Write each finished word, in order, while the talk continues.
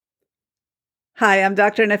Hi, I'm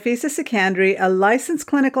Dr. Nafisa Sikandri, a licensed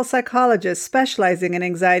clinical psychologist specializing in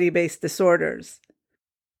anxiety-based disorders.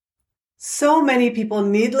 So many people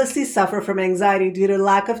needlessly suffer from anxiety due to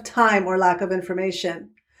lack of time or lack of information.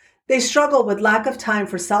 They struggle with lack of time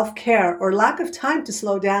for self-care or lack of time to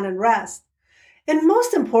slow down and rest. And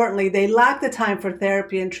most importantly, they lack the time for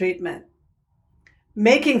therapy and treatment.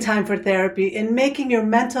 Making time for therapy and making your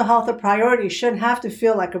mental health a priority shouldn't have to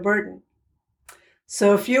feel like a burden.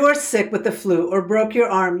 So if you are sick with the flu or broke your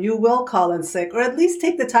arm, you will call in sick or at least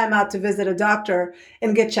take the time out to visit a doctor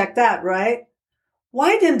and get checked out, right?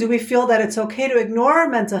 Why then do we feel that it's okay to ignore our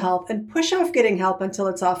mental health and push off getting help until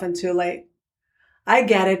it's often too late? I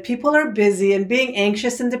get it. People are busy and being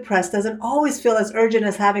anxious and depressed doesn't always feel as urgent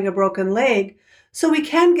as having a broken leg. So we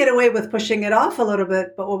can get away with pushing it off a little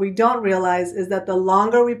bit, but what we don't realize is that the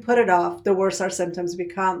longer we put it off, the worse our symptoms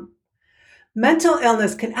become. Mental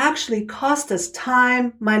illness can actually cost us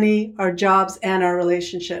time, money, our jobs, and our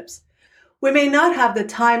relationships. We may not have the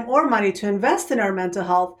time or money to invest in our mental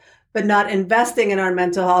health, but not investing in our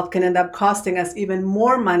mental health can end up costing us even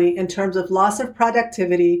more money in terms of loss of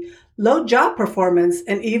productivity, low job performance,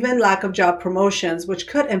 and even lack of job promotions, which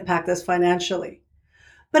could impact us financially.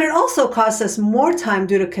 But it also costs us more time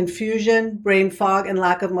due to confusion, brain fog, and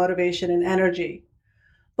lack of motivation and energy.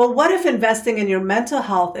 But what if investing in your mental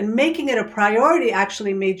health and making it a priority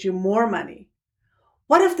actually made you more money?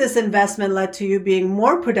 What if this investment led to you being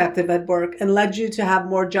more productive at work and led you to have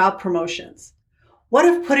more job promotions? What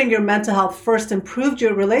if putting your mental health first improved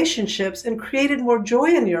your relationships and created more joy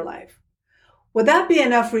in your life? Would that be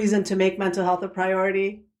enough reason to make mental health a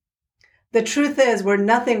priority? The truth is, we're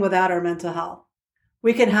nothing without our mental health.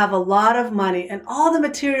 We can have a lot of money and all the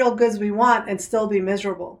material goods we want and still be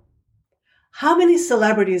miserable. How many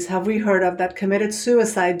celebrities have we heard of that committed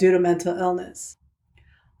suicide due to mental illness?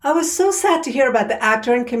 I was so sad to hear about the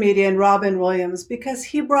actor and comedian Robin Williams because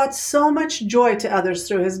he brought so much joy to others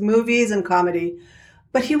through his movies and comedy,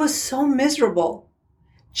 but he was so miserable.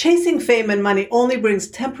 Chasing fame and money only brings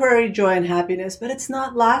temporary joy and happiness, but it's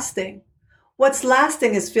not lasting. What's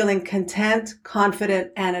lasting is feeling content,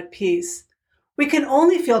 confident, and at peace. We can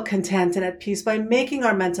only feel content and at peace by making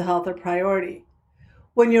our mental health a priority.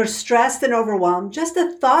 When you're stressed and overwhelmed, just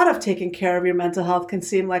the thought of taking care of your mental health can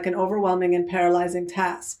seem like an overwhelming and paralyzing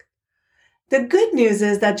task. The good news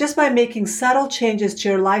is that just by making subtle changes to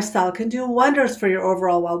your lifestyle can do wonders for your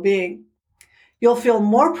overall well-being. You'll feel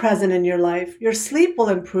more present in your life, your sleep will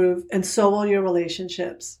improve, and so will your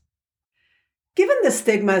relationships. Given the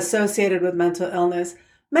stigma associated with mental illness,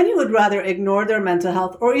 many would rather ignore their mental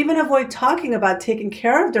health or even avoid talking about taking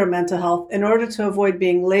care of their mental health in order to avoid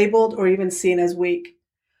being labeled or even seen as weak.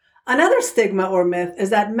 Another stigma or myth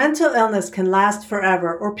is that mental illness can last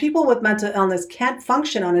forever or people with mental illness can't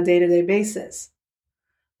function on a day-to-day basis.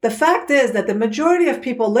 The fact is that the majority of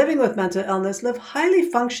people living with mental illness live highly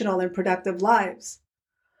functional and productive lives.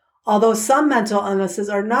 Although some mental illnesses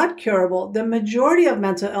are not curable, the majority of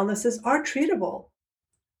mental illnesses are treatable.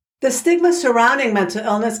 The stigma surrounding mental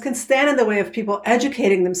illness can stand in the way of people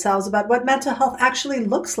educating themselves about what mental health actually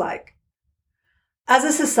looks like. As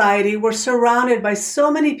a society, we're surrounded by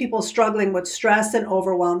so many people struggling with stress and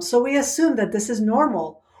overwhelm, so we assume that this is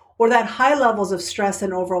normal, or that high levels of stress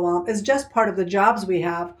and overwhelm is just part of the jobs we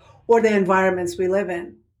have or the environments we live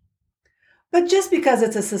in. But just because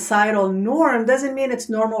it's a societal norm doesn't mean it's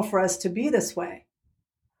normal for us to be this way.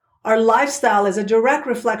 Our lifestyle is a direct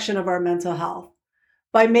reflection of our mental health.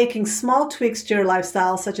 By making small tweaks to your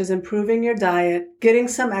lifestyle, such as improving your diet, getting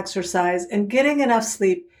some exercise, and getting enough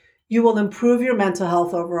sleep, you will improve your mental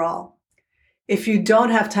health overall. If you don't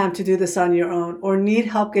have time to do this on your own or need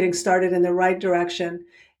help getting started in the right direction,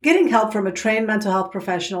 getting help from a trained mental health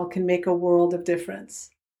professional can make a world of difference.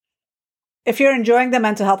 If you're enjoying the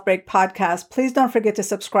Mental Health Break podcast, please don't forget to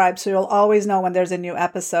subscribe so you'll always know when there's a new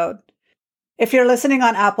episode. If you're listening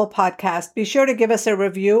on Apple Podcasts, be sure to give us a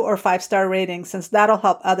review or 5-star rating since that'll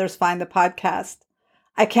help others find the podcast.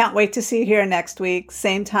 I can't wait to see you here next week.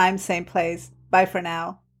 Same time, same place. Bye for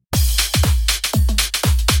now.